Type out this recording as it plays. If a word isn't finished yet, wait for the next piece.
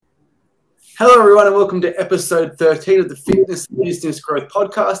Hello, everyone, and welcome to episode 13 of the Fitness Business Growth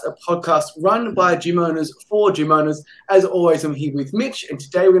Podcast, a podcast run by gym owners for gym owners. As always, I'm here with Mitch, and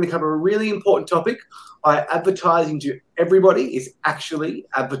today we're going to cover a really important topic. Why advertising to everybody is actually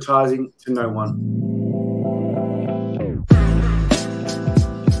advertising to no one.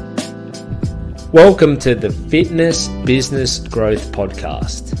 Welcome to the Fitness Business Growth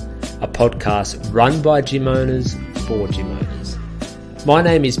Podcast, a podcast run by gym owners for gym owners. My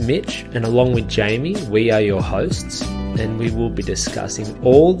name is Mitch, and along with Jamie, we are your hosts, and we will be discussing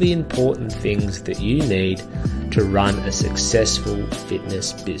all the important things that you need to run a successful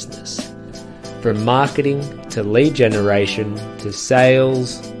fitness business. From marketing to lead generation to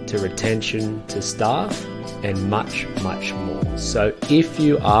sales to retention to staff and much, much more. So if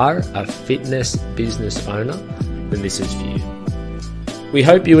you are a fitness business owner, then this is for you. We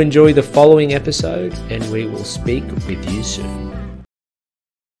hope you enjoy the following episode, and we will speak with you soon.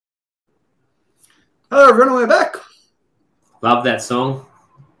 Hello, everyone, we're back. Love that song.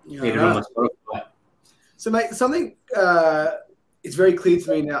 Need it on my Spotify. So, mate, something is very clear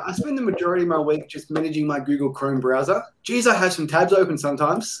to me now. I spend the majority of my week just managing my Google Chrome browser. Geez, I have some tabs open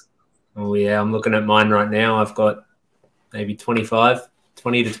sometimes. Oh, yeah, I'm looking at mine right now. I've got maybe 20 to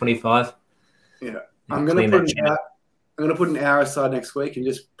 25. Yeah, I'm going to put an hour aside next week and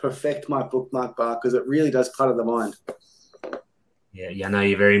just perfect my bookmark bar because it really does clutter the mind. Yeah, I know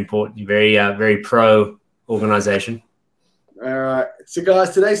you're very important. You're very pro organization. All right. So,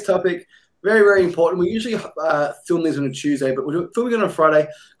 guys, today's topic, very, very important. We usually film these on a Tuesday, but we're filming it on a Friday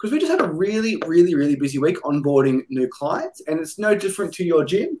because we just had a really, really, really busy week onboarding new clients. And it's no different to your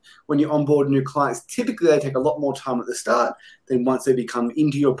gym. When you onboard new clients, typically they take a lot more time at the start than once they become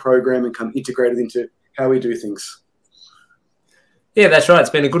into your program and come integrated into how we do things. Yeah, that's right. It's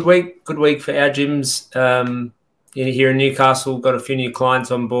been a good week. Good week for our gyms. Here in Newcastle, got a few new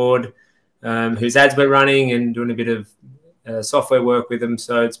clients on board whose ads we're running and doing a bit of software work with them.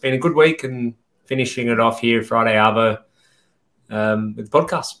 So it's been a good week and finishing it off here Friday Arvo with the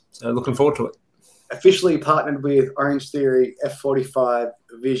podcast. So looking forward to it. Officially partnered with Orange Theory, F45,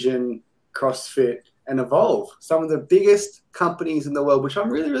 Vision, CrossFit, and Evolve, some of the biggest companies in the world, which I'm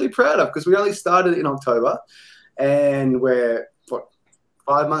really, really proud of because we only started in October and we're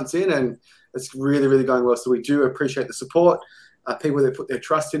 5 months in and it's really, really going well. So we do appreciate the support, people that put their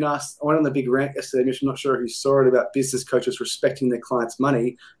trust in us. I went on the big rant yesterday, Mitch, I'm not sure if you saw it, about business coaches respecting their clients'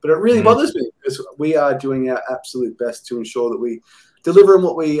 money, but it really bothers me because we are doing our absolute best to ensure that we deliver on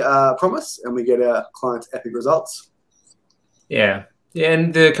what we promise and we get our clients epic results. Yeah,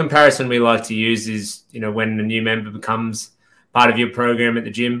 and the comparison we like to use is, when a new member becomes part of your program at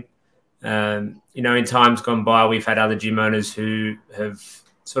the gym. In times gone by, we've had other gym owners who have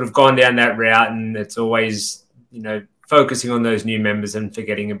sort of gone down that route, and it's always, focusing on those new members and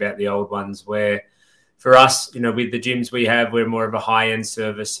forgetting about the old ones, where for us, with the gyms we have, we're more of a high-end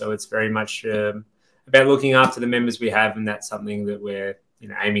service. So it's very much about looking after the members we have. And that's something that we're,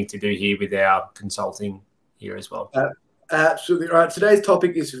 aiming to do here with our consulting here as well. Absolutely. All right. Today's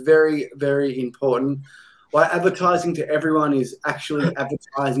topic is very, very important. Why advertising to everyone is actually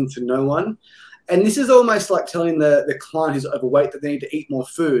advertising to no one. And this is almost like telling the client who's overweight that they need to eat more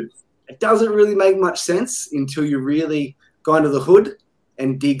food. It doesn't really make much sense until you really go under the hood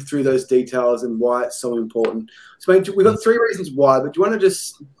and dig through those details and why it's so important. So mate, we've got 3 reasons why, but do you want to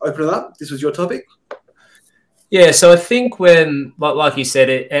just open it up? This was your topic. Yeah, so I think when, like you said,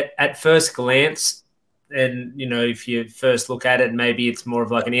 at first glance, and, if you first look at it, maybe it's more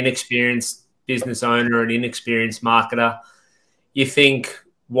of like an inexperienced business owner or an inexperienced marketer. You think,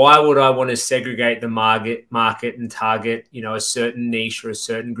 why would I want to segregate the market and target, a certain niche or a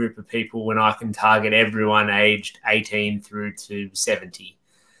certain group of people when I can target everyone aged 18 through to 70?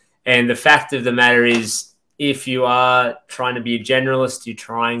 And the fact of the matter is, if you are trying to be a generalist, you're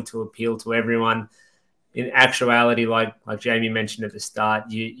trying to appeal to everyone. In actuality, like Jamie mentioned at the start,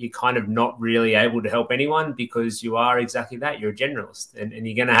 you're kind of not really able to help anyone because you are exactly that. You're a generalist, and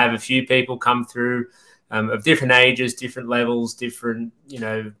you're going to have a few people come through of different ages, different levels, different,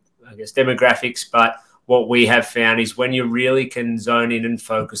 demographics. But what we have found is when you really can zone in and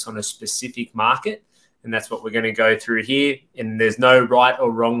focus on a specific market, and that's what we're going to go through here. And there's no right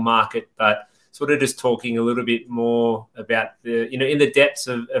or wrong market, but sort of just talking a little bit more about in the depths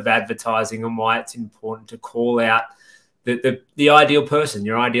of advertising and why it's important to call out the ideal person,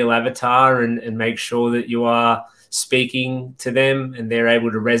 your ideal avatar, and make sure that you are speaking to them and they're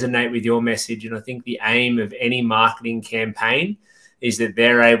able to resonate with your message. And I think the aim of any marketing campaign is that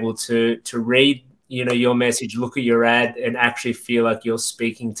they're able to read, your message, look at your ad and actually feel like you're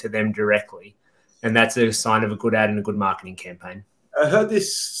speaking to them directly. And that's a sign of a good ad and a good marketing campaign. I heard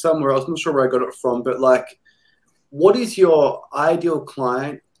this somewhere else. I'm not sure where I got it from, but like, what is your ideal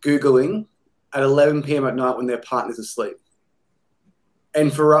client Googling at 11 p.m. at night when their partner's asleep?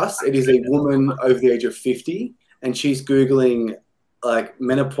 And for us, it is a woman over the age of 50, and she's Googling, like,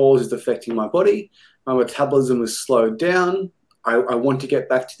 menopause is affecting my body. My metabolism is slowed down. I want to get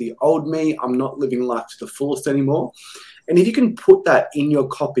back to the old me. I'm not living life to the fullest anymore. And if you can put that in your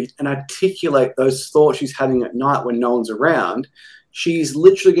copy and articulate those thoughts she's having at night when no one's around, she's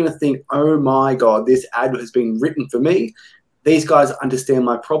literally going to think, oh my God, this ad has been written for me. These guys understand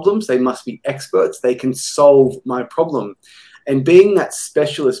my problems. They must be experts. They can solve my problem. And being that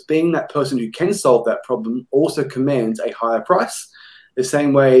specialist, being that person who can solve that problem also commands a higher price. The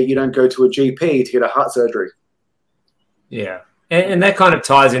same way you don't go to a GP to get a heart surgery. Yeah. And that kind of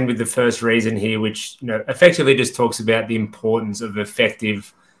ties in with the first reason here, which, you know, effectively just talks about the importance of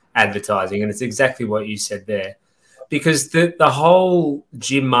effective advertising. And it's exactly what you said there. Because the whole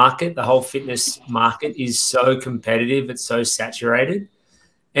gym market, the whole fitness market is so competitive, it's so saturated.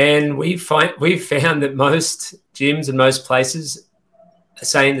 And we've found that most gyms and most places are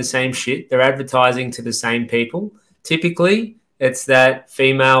saying the same shit. They're advertising to the same people. Typically, it's that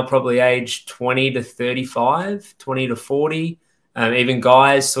female, probably age 20 to 35, 20 to 40. Even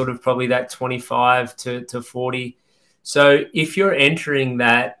guys, sort of probably that 25 to 40. So if you're entering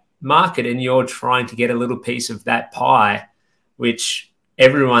that market and you're trying to get a little piece of that pie, which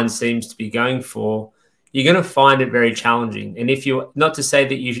everyone seems to be going for, you're going to find it very challenging. And if you, not to say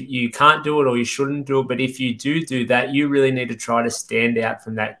that you can't do it or you shouldn't do it, but if you do that, you really need to try to stand out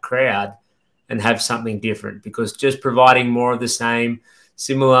from that crowd and have something different, because just providing more of the same,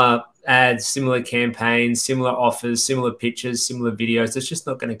 similar ads, similar campaigns, similar offers, similar pictures, similar videos, it's just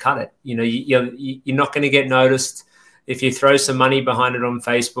not going to cut it. You know, you're not going to get noticed. If you throw some money behind it on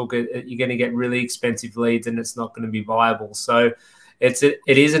Facebook, you're going to get really expensive leads and it's not going to be viable. So it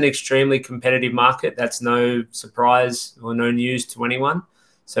is an extremely competitive market. That's no surprise or no news to anyone.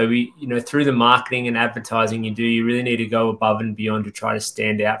 So through the marketing and advertising you really need to go above and beyond to try to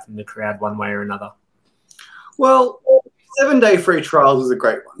stand out from the crowd one way or another. Well, 7-day free trials is a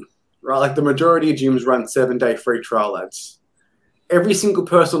great one, right? Like, the majority of gyms run 7-day free trial ads. Every single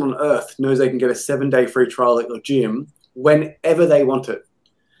person on earth knows they can get a 7-day free trial at your gym whenever they want it.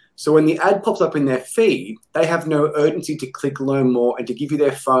 So when the ad pops up in their feed, they have no urgency to click learn more and to give you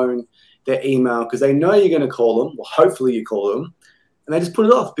their phone, their email, because they know you're going to call them. Well, hopefully you call them. And they just put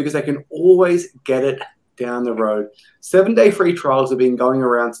it off because they can always get it down the road. 7-day free trials have been going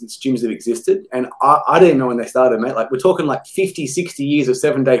around since gyms have existed. And I didn't know when they started, mate. Like, we're talking like 50, 60 years of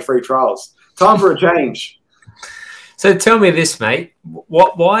 7-day free trials. Time for a change. So tell me this, mate.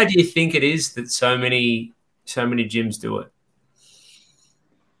 Why do you think it is that so many gyms do it?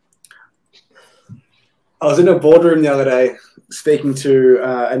 I was in a boardroom the other day speaking to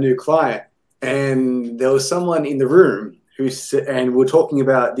a new client, and there was someone in the room and we're talking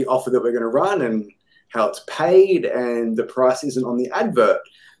about the offer that we're going to run and how it's paid and the price isn't on the advert.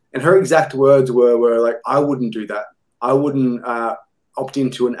 And her exact words were like, I wouldn't do that. I wouldn't opt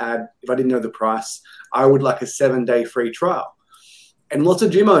into an ad if I didn't know the price. I would like a 7-day free trial. And lots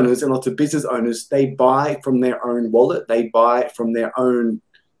of gym owners and lots of business owners, they buy from their own wallet. They buy from their own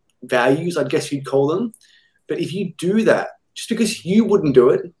values, I guess you'd call them. But if you do that, just because you wouldn't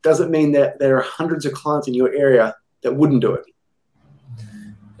do it doesn't mean that there are hundreds of clients in your area that wouldn't do it.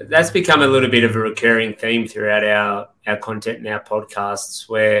 That's become a little bit of a recurring theme throughout our content and our podcasts,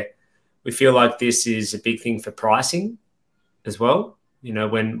 where we feel like this is a big thing for pricing as well. You know,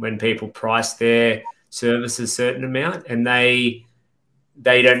 when people price their service a certain amount, and they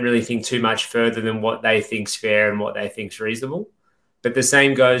don't really think too much further than what they think's fair and what they think's reasonable. But the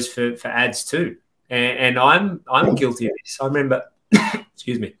same goes for ads too. And I'm guilty of this. I remember,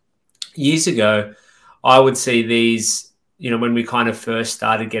 excuse me, years ago, I would see these, when we kind of first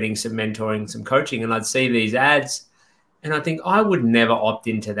started getting some mentoring, some coaching, and I'd see these ads and I think I would never opt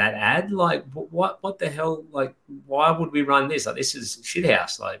into that ad. Like, what the hell? Like, why would we run this? Like, this is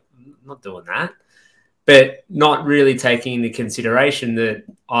shithouse. Like, I'm not doing that. But not really taking into consideration that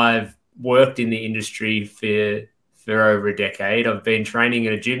I've worked in the industry for over a decade. I've been training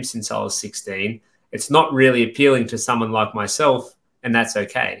in a gym since I was 16. It's not really appealing to someone like myself, and that's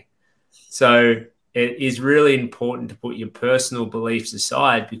okay. So it is really important to put your personal beliefs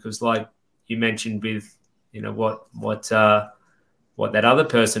aside, because like you mentioned with, what that other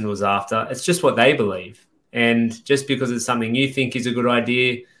person was after, it's just what they believe. And just because it's something you think is a good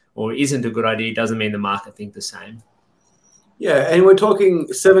idea or isn't a good idea doesn't mean the market think the same. Yeah, and we're talking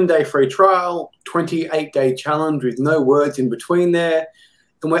 7-day free trial, 28-day challenge with no words in between there.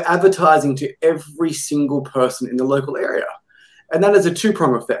 And we're advertising to every single person in the local area. And that is a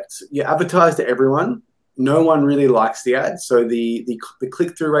two-prong effect. You advertise to everyone. No one really likes the ad. So the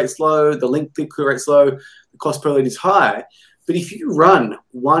click-through rate's low, the link click-through rate's low, the cost per lead is high. But if you run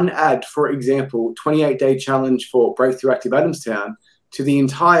one ad, for example, 28-day challenge for Breakthrough Active Adamstown to the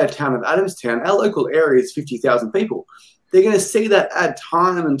entire town of Adamstown, our local area is 50,000 people. They're going to see that ad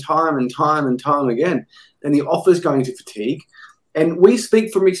time and time and time and time again. And the offer's going to fatigue. And we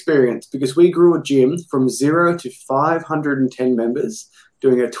speak from experience because we grew a gym from 0 to 510 members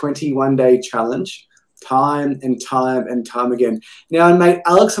doing a 21-day challenge time and time and time again. Now, mate,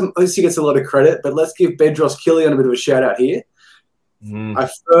 Alex obviously gets a lot of credit, but let's give Bedros Kilian a bit of a shout out here. I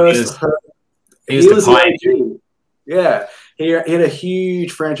first heard he was the OG. Yeah, he had a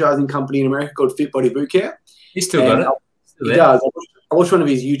huge franchising company in America called Fit Body Bootcamp. He still got it. He does. I watched one of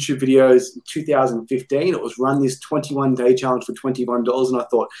his YouTube videos in 2015. It was run this 21-day challenge for $21, and I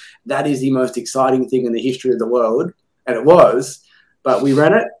thought that is the most exciting thing in the history of the world, and it was. But we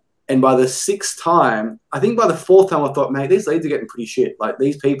ran it, and by the sixth time, I think by the fourth time, I thought, mate, these leads are getting pretty shit. Like,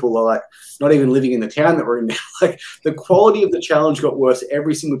 these people are like not even living in the town that we're in now. Like, the quality of the challenge got worse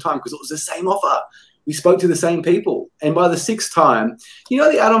every single time because it was the same offer. We spoke to the same people, and by the sixth time, you know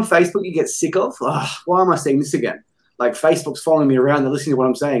the ad on Facebook you get sick of? Oh, why am I seeing this again? Like, Facebook's following me around, they're listening to what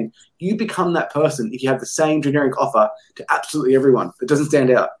I'm saying. You become that person if you have the same generic offer to absolutely everyone. It doesn't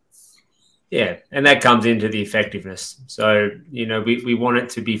stand out. Yeah, and that comes into the effectiveness. So, you know, we want it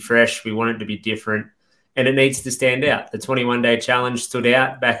to be fresh. We want it to be different, and it needs to stand out. The 21-day challenge stood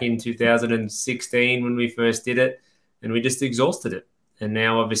out back in 2016 when we first did it, and we just exhausted it. And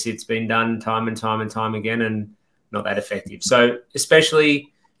now, obviously, it's been done time and time and time again and not that effective. So,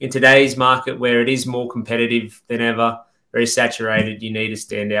 especially in today's market where it is more competitive than ever, very saturated, you need to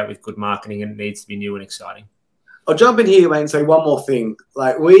stand out with good marketing, and it needs to be new and exciting. I'll jump in here, mate, and say one more thing.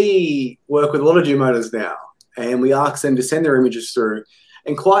 Like, we work with a lot of gym owners now, and we ask them to send their images through,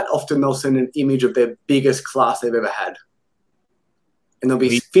 and quite often they'll send an image of their biggest class they've ever had. And there'll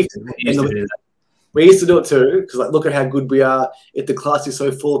be 50. We used to do it too, because, like, look at how good we are. If the class is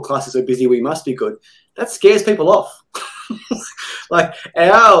so full, class is so busy, we must be good. That scares people off. Like,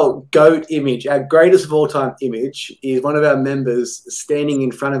 our GOAT image, our greatest of all time image, is one of our members standing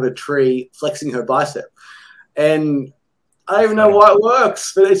in front of a tree, flexing her bicep. And I don't even know why it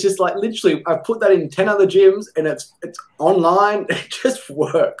works, but it's just like, literally, I've put that in 10 other gyms, and it's online. It just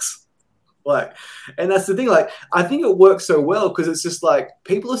works. Like, and that's the thing. Like, I think it works so well because it's just like,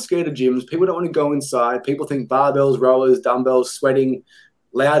 people are scared of gyms. People don't want to go inside. People think barbells, rollers, dumbbells, sweating,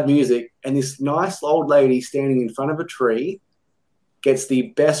 loud music. And this nice old lady standing in front of a tree gets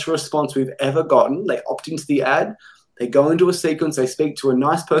the best response we've ever gotten. They opt into the ad. They go into a sequence. They speak to a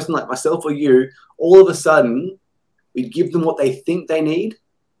nice person like myself or you. All of a sudden, we give them what they think they need.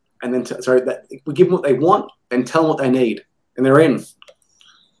 And then, we give them what they want and tell them what they need. And they're in.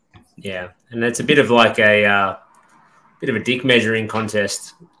 Yeah, and it's a bit of like a dick measuring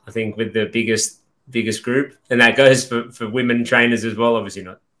contest, I think, with the biggest group, and that goes for women trainers as well. Obviously,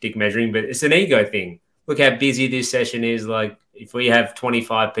 not dick measuring, but it's an ego thing. Look how busy this session is. Like, if we have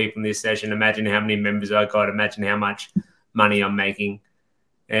 25 people in this session, imagine how many members I got. Imagine how much money I'm making,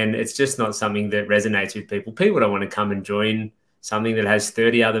 and it's just not something that resonates with people. People don't want to come and join something that has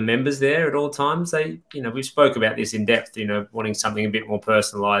 30 other members there at all times. They, you know, we spoke about this in depth, you know, wanting something a bit more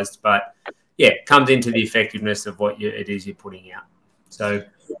personalized, but yeah, it comes into the effectiveness of what it is you're putting out. So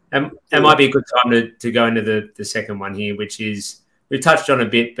it might be a good time to go into the second one here, which is, we touched on a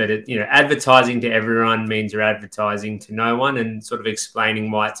bit, but advertising to everyone means you're advertising to no one, and sort of explaining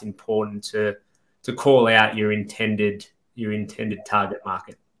why it's important to call out your intended target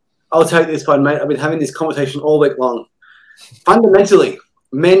market. I'll take this one, mate. I've been having this conversation all week long. Fundamentally,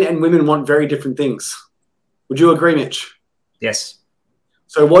 men and women want very different things. Would you agree, Mitch? Yes.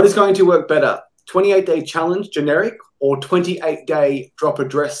 So what is going to work better? 28-day challenge, generic, or 28-day drop a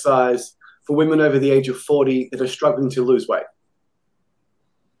dress size for women over the age of 40 that are struggling to lose weight?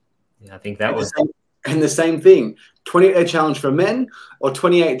 Yeah, I think that was... And the same thing, 28-day challenge for men, or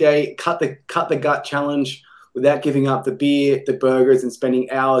 28-day cut the gut challenge without giving up the beer, the burgers, and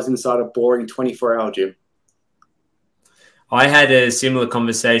spending hours inside a boring 24-hour gym. I had a similar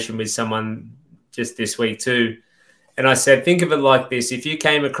conversation with someone just this week too. And I said, think of it like this. If you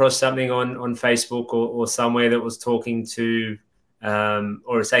came across something on Facebook or somewhere that was talking to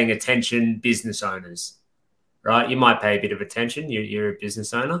or saying attention business owners, right? You might pay a bit of attention. You're a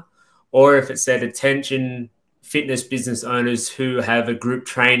business owner. Or if it said attention fitness business owners who have a group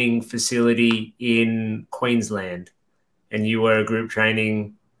training facility in Queensland, and you were owned a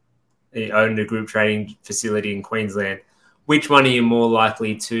group training facility in Queensland, which one are you more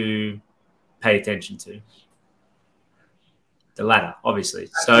likely to pay attention to? the latter, obviously.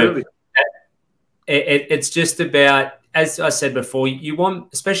 Absolutely. So it's just about, as I said before, you want,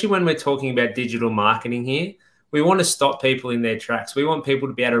 especially when we're talking about digital marketing here, we want to stop people in their tracks. We want people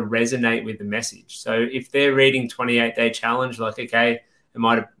to be able to resonate with the message. So if they're reading 28-day challenge, like, okay, it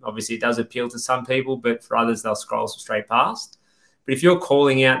might have, obviously it does appeal to some people, but for others, they'll scroll straight past. But if you're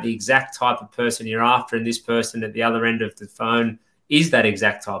calling out the exact type of person you're after, and this person at the other end of the phone is that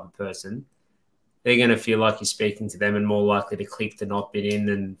exact type of person, they're going to feel like you're speaking to them and more likely to click the not bid in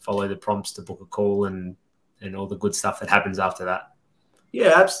and follow the prompts to book a call and all the good stuff that happens after that.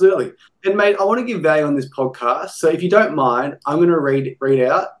 Yeah, absolutely. And mate, I want to give value on this podcast. So if you don't mind, I'm going to read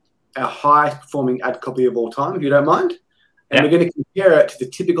out our highest performing ad copy of all time, if you don't mind. And we're going to compare it to the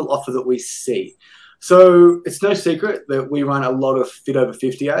typical offer that we see. So it's no secret that we run a lot of Fit Over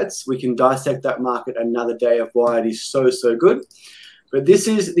 50 ads. We can dissect that market another day of why it is so, so good. But this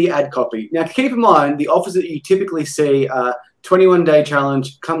is the ad copy. Now, keep in mind, the offers that you typically see are 21-day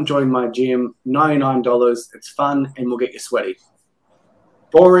challenge, come join my gym, $99, it's fun, and we'll get you sweaty.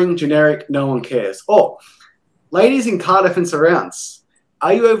 Boring, generic, no one cares. Or, ladies in Cardiff and surrounds,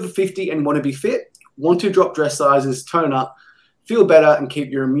 are you over 50 and want to be fit? Want to drop dress sizes, tone up, feel better, and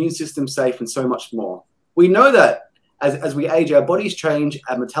keep your immune system safe, and so much more? We know that as we age, our bodies change,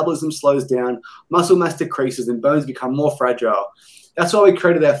 our metabolism slows down, muscle mass decreases, and bones become more fragile. That's why we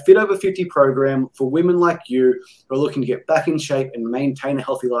created our Fit Over 50 program for women like you who are looking to get back in shape and maintain a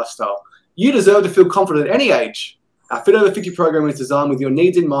healthy lifestyle. You deserve to feel confident at any age. Our Fit Over 50 program is designed with your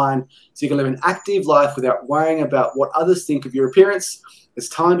needs in mind, so you can live an active life without worrying about what others think of your appearance. It's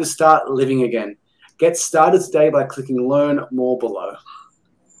time to start living again. Get started today by clicking Learn More below.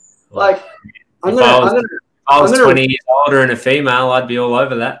 Like, if I was 20 years older and a female, I'd be all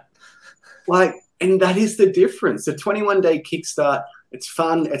over that. Like, and that is the difference. The 21-day kickstart, it's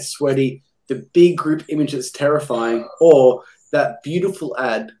fun, it's sweaty, the big group image that's terrifying, or that beautiful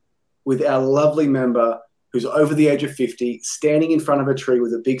ad with our lovely member who's over the age of 50, standing in front of a tree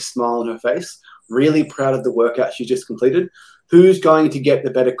with a big smile on her face, really proud of the workout she just completed, who's going to get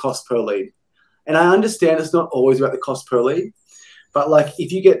the better cost per lead. And I understand it's not always about the cost per lead, but like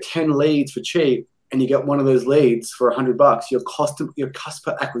if you get 10 leads for cheap and you get one of those leads for $100, your cost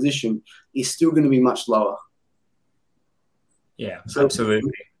per acquisition is still going to be much lower. Yeah, so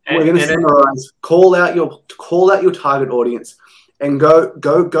absolutely. We're going to summarize, call out your target audience and go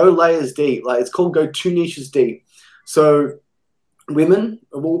layers deep. Like it's called go 2 niches deep. So women,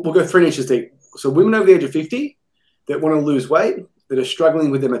 we'll go 3 niches deep. So women over the age of 50 that want to lose weight, that are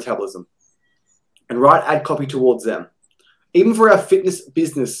struggling with their metabolism, and write ad copy towards them. Even for our fitness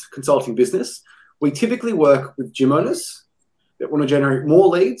business, consulting business, we typically work with gym owners that want to generate more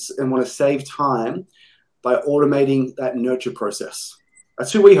leads and want to save time by automating that nurture process.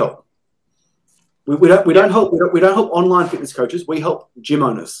 That's who we help. We don't help online fitness coaches. We help gym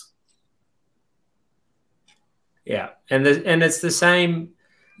owners. Yeah, and it's the same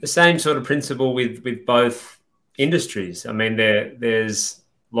sort of principle with both industries. I mean, there's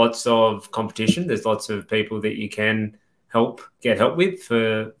lots of competition. There's lots of people that you can get help with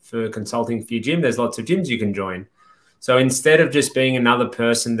for consulting for your gym. There's lots of gyms you can join. So instead of just being another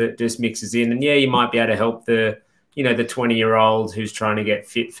person that just mixes in, and yeah, you might be able to help the 20-year-old who's trying to get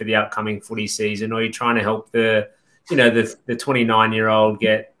fit for the upcoming footy season, or you're trying to help the 29-year-old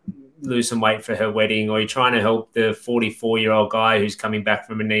lose some weight for her wedding, or you're trying to help the 44-year-old guy who's coming back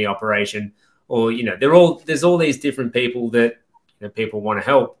from a knee operation, or there's all these different people that people want to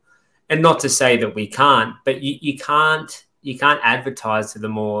help. And not to say that we can't, but you can't advertise to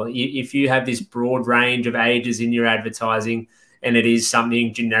them all. If you have this broad range of ages in your advertising, and it is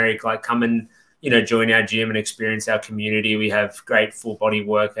something generic like come and join our gym and experience our community. We have great full body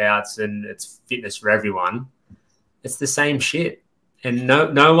workouts and it's fitness for everyone. It's the same shit, and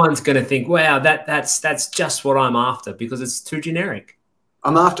no one's going to think, wow, that's just what I'm after, because it's too generic.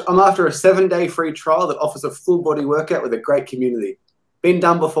 I'm after a 7-day free trial that offers a full body workout with a great community. Been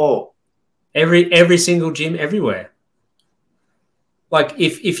done before. Every single gym everywhere. Like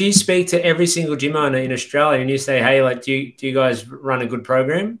if you speak to every single gym owner in Australia and you say, hey, like, do you guys run a good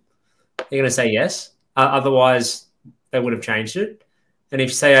program? They're going to say yes. Otherwise, they would have changed it. And if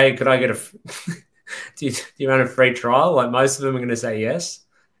you say, hey, could I get do you run a free trial? Like most of them are going to say yes.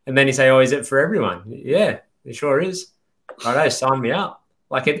 And then you say, oh, is it for everyone? Yeah, it sure is. Righto, sign me up.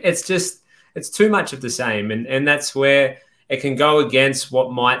 Like it's too much of the same. And that's where it can go against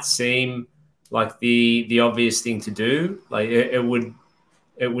what might seem like the obvious thing to do. Like it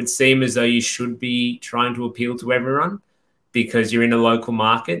would seem as though you should be trying to appeal to everyone because you're in a local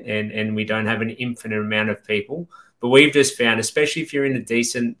market and we don't have an infinite amount of people. But we've just found, especially if you're in a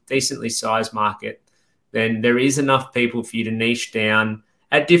decently sized market, then there is enough people for you to niche down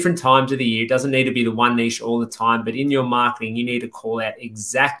at different times of the year. It doesn't need to be the one niche all the time, but in your marketing, you need to call out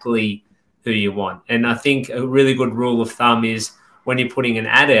exactly who you want. And I think a really good rule of thumb is when you're putting an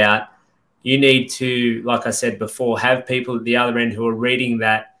ad out, you need to, like I said before, have people at the other end who are reading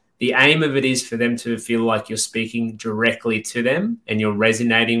that. The aim of it is for them to feel like you're speaking directly to them and you're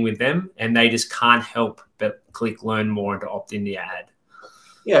resonating with them, and they just can't help but click learn more and to opt in the ad.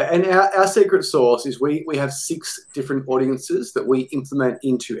 Yeah, and our secret sauce is we have 6 different audiences that we implement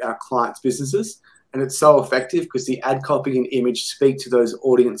into our clients' businesses, and it's so effective because the ad copy and image speak to those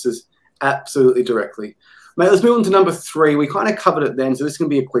audiences absolutely directly. Mate, let's move on to number 3. We kind of covered it then, so this is going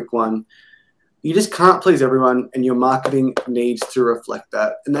to be a quick one. You just can't please everyone, and your marketing needs to reflect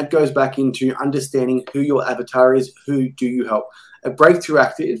that. And that goes back into understanding who your avatar is, who do you help. At Breakthrough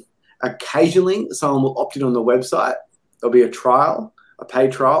Active, occasionally someone will opt in on the website. There'll be a trial, a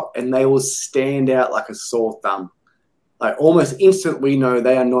paid trial, and they will stand out like a sore thumb. Like almost instantly, we know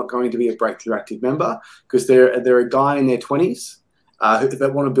they are not going to be a Breakthrough Active member because they're a guy in their 20s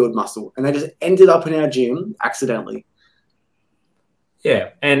that want to build muscle, and they just ended up in our gym accidentally. Yeah,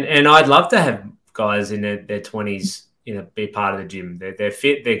 and I'd love to have guys in their 20s, be part of the gym. They're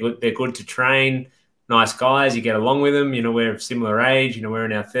fit, they're good to train, nice guys. You get along with them. We're of similar age. We're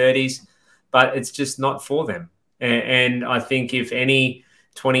in our 30s, but it's just not for them. And I think if any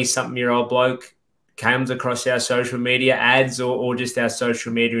 20-something-year-old bloke comes across our social media ads or just our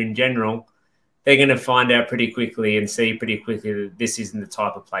social media in general, they're going to find out pretty quickly and see pretty quickly that this isn't the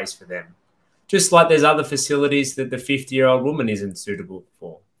type of place for them. Just like there's other facilities that the 50-year-old woman isn't suitable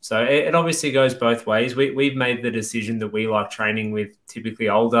for. So it obviously goes both ways. We've made the decision that we like training with typically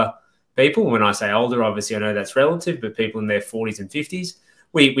older people. When I say older, obviously I know that's relative, but people in their 40s and 50s.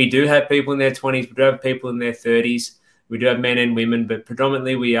 We do have people in their 20s. We do have people in their 30s. We do have men and women, but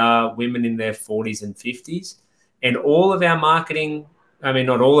predominantly we are women in their 40s and 50s. And all of our marketing, I mean,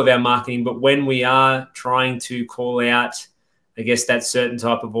 not all of our marketing, but when we are trying to call out, I guess, that certain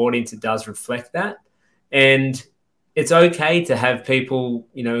type of audience, it does reflect that. And it's okay to have people,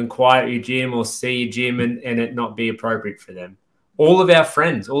 inquire at your gym or see your gym and it not be appropriate for them. All of our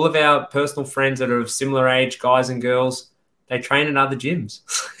friends, all of our personal friends that are of similar age, guys and girls, they train at other gyms.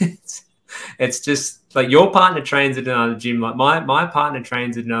 It's just like your partner trains at another gym. Like my partner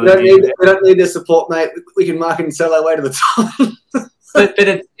trains at another gym. We don't need their support, mate. We can market and sell our way to the top. but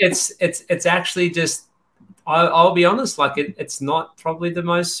it's actually just, I'll be honest, like it's not probably the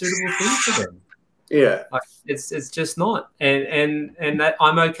most suitable thing for them. Yeah, like it's just not, and that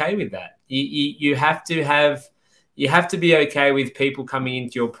I'm okay with that. You have to be okay with people coming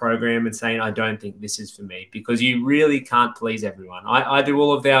into your program and saying, I don't think this is for me, because you really can't please everyone. I do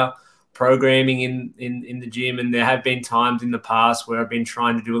all of our programming in the gym, and there have been times in the past where I've been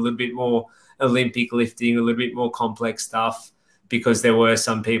trying to do a little bit more Olympic lifting, a little bit more complex stuff, because there were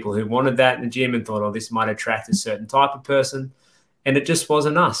some people who wanted that in the gym and thought, oh, this might attract a certain type of person. And it just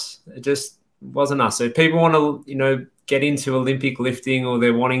wasn't us. It just wasn't us. So if people want to, get into Olympic lifting, or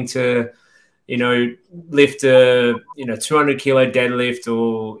they're wanting to, lift a, 200 kilo deadlift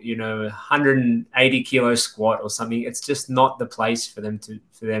or, 180 kilo squat or something, it's just not the place for them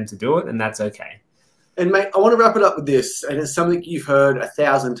to do it. And that's okay. And mate, I want to wrap it up with this, and it's something you've heard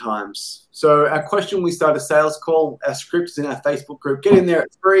 1,000 times. So our question, we start a sales call, our script is in our Facebook group. Get in there,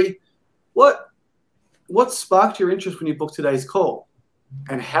 it's free. What sparked your interest when you booked today's call?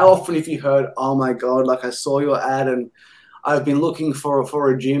 And how often have you heard, oh my God, like I saw your ad and I've been looking for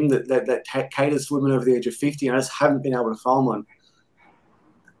a gym that caters to women over the age of 50, and I just haven't been able to find one.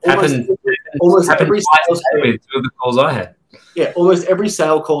 Almost every sales call, with two of the calls I had. Yeah, almost every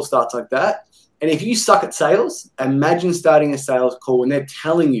sale call starts like that. And if you suck at sales, imagine starting a sales call when they're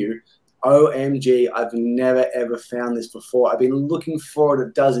telling you, OMG, I've never, ever found this before. I've been looking for it.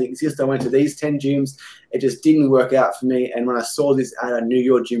 It doesn't exist. I went to these 10 gyms. It just didn't work out for me. And when I saw this ad, I knew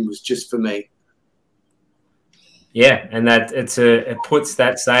your gym was just for me. Yeah, and that it puts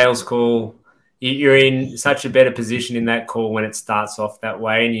that sales call, you're in such a better position in that call when it starts off that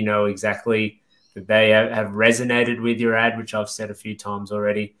way, and you know exactly that they have resonated with your ad, which I've said a few times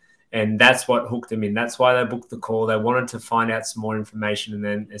already. And that's what hooked them in. That's why they booked the call. They wanted to find out some more information, and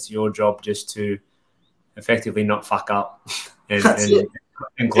then it's your job just to effectively not fuck up and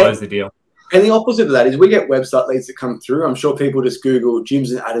close the deal. And the opposite of that is we get website leads that come through. I'm sure people just Google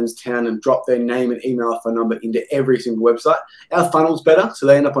gyms in Adamstown and drop their name and email phone number into every single website. Our funnel's better, so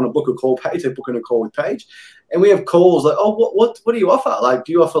they end up on a book a call page. They book in a call with Paige. And we have calls like, oh, what do you offer? Like,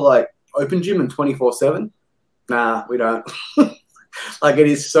 do you offer like open gym and 24/7? Nah, we don't. Like, it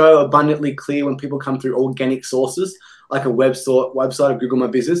is so abundantly clear when people come through organic sources, like a website of Google My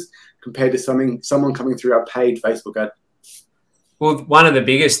Business, compared to someone coming through our paid Facebook ad? Well, one of the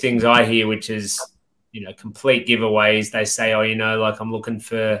biggest things I hear, which is, complete giveaways. They say, like I'm looking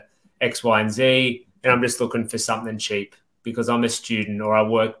for X, Y, and Z, and I'm just looking for something cheap because I'm a student or I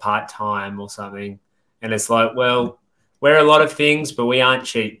work part-time or something. And it's like, well, we're a lot of things, but we aren't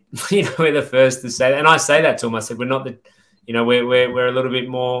cheap. We're the first to say that. And I say that to them. I said, we're not we're a little bit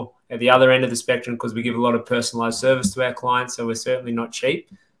more at the other end of the spectrum because we give a lot of personalized service to our clients. So we're certainly not cheap,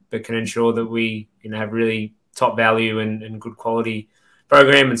 but can ensure that we, have really top value and good quality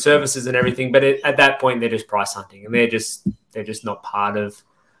program and services and everything. But at that point, they're just price hunting, and they're just not part of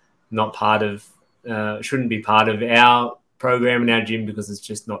shouldn't be part of our program and our gym, because it's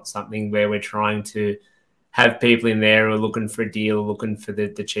just not something where we're trying to have people in there who are looking for a deal, looking for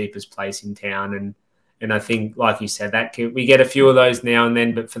the cheapest place in town. And I think, like you said, we get a few of those now and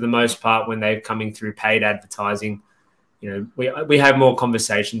then, but for the most part, when they're coming through paid advertising, we have more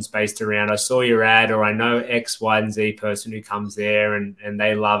conversations based around, I saw your ad, or I know X, Y, and Z person who comes there and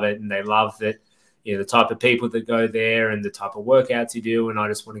they love it, and they love that, the type of people that go there and the type of workouts you do, and I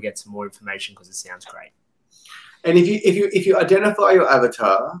just want to get some more information because it sounds great. And if you identify your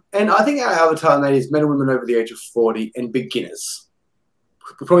avatar, and I think our avatar, mate, is men and women over the age of 40 and beginners.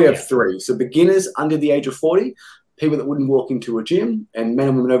 We probably have three. So beginners under the age of 40, people that wouldn't walk into a gym, and men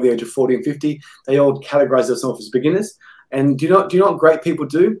and women over the age of 40 and 50, they all categorize themselves as beginners. And do you know what great people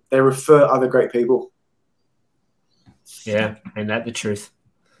do? They refer other great people. Yeah, and that's the truth.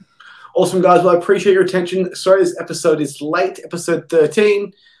 Awesome, guys. Well, I appreciate your attention. Sorry this episode is late, episode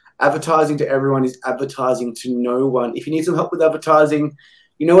 13. Advertising to everyone is advertising to no one. If you need some help with advertising,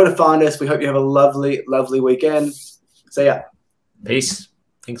 you know where to find us. We hope you have a lovely, lovely weekend. See ya. Peace.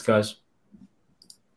 Thanks, guys.